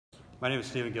My name is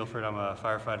Stephen Guilford. I'm a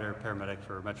firefighter paramedic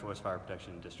for Metro West Fire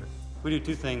Protection District. We do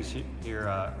two things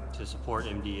here to support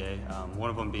MDA. One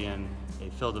of them being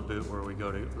a Fill the Boot, where we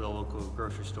go to the local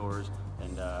grocery stores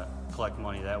and collect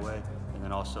money that way. And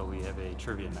then also we have a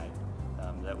trivia night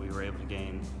that we were able to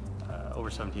gain over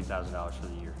 $17,000 for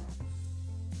the year.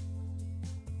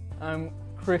 I'm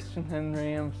Christian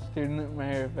Henry. I'm a student at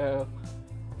Maryville.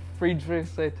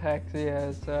 Friedreich's ataxia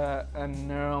is a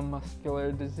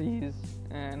neuromuscular disease,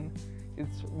 and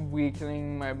it's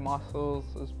weakening my muscles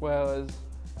as well as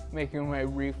making my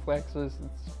reflexes and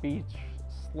speech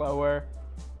slower.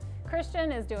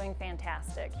 Christian is doing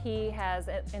fantastic. He has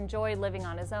enjoyed living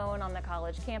on his own on the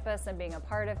college campus and being a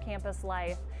part of campus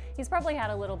life. He's probably had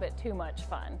a little bit too much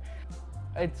fun.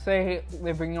 I'd say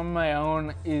living on my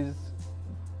own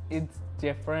it's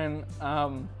different.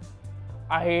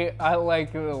 I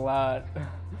like it a lot.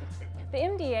 The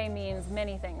MDA means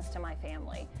many things to my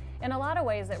family. In a lot of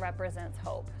ways, it represents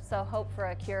hope. So hope for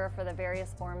a cure for the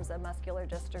various forms of muscular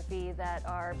dystrophy that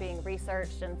are being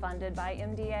researched and funded by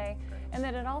MDA, and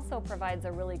that it also provides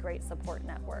a really great support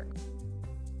network.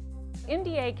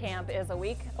 MDA camp is a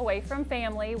week away from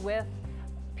family with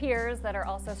peers that are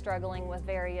also struggling with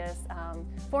various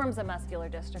forms of muscular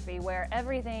dystrophy, where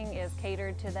everything is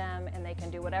catered to them and they can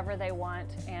do whatever they want,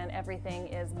 and everything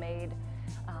is made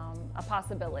a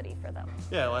possibility for them.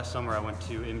 Yeah, last summer I went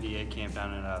to MDA camp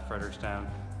down in Frederickstown,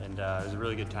 and it was a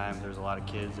really good time. There was a lot of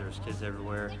kids, there was kids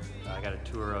everywhere. I got a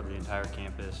tour of the entire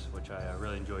campus, which I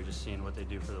really enjoyed, just seeing what they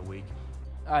do for the week.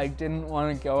 I didn't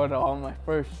want to go at all my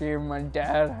first year. My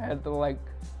dad had to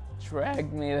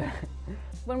drag me there.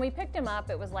 When we picked him up,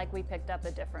 it was like we picked up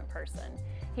a different person.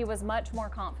 He was much more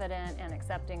confident and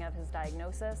accepting of his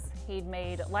diagnosis. He'd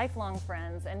made lifelong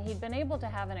friends, and he'd been able to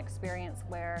have an experience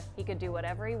where he could do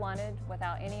whatever he wanted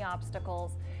without any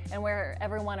obstacles, and where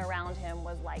everyone around him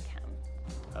was like him.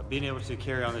 Being able to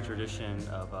carry on the tradition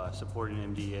of supporting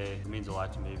MDA means a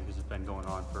lot to me, because it's been going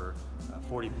on for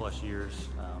 40 plus years.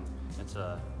 It's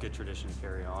a good tradition to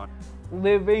carry on.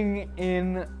 Living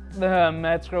in the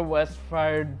Metro West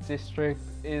Fire District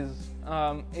is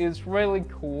really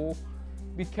cool,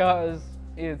 because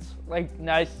it's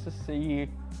nice to see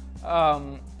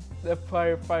the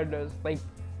firefighters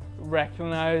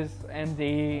recognize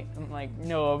MD and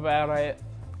know about it.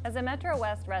 As a Metro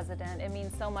West resident, it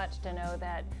means so much to know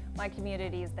that my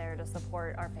community is there to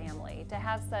support our family. To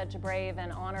have such brave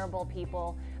and honorable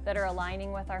people that are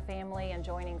aligning with our family and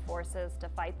joining forces to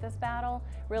fight this battle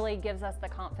really gives us the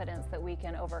confidence that we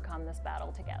can overcome this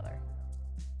battle together.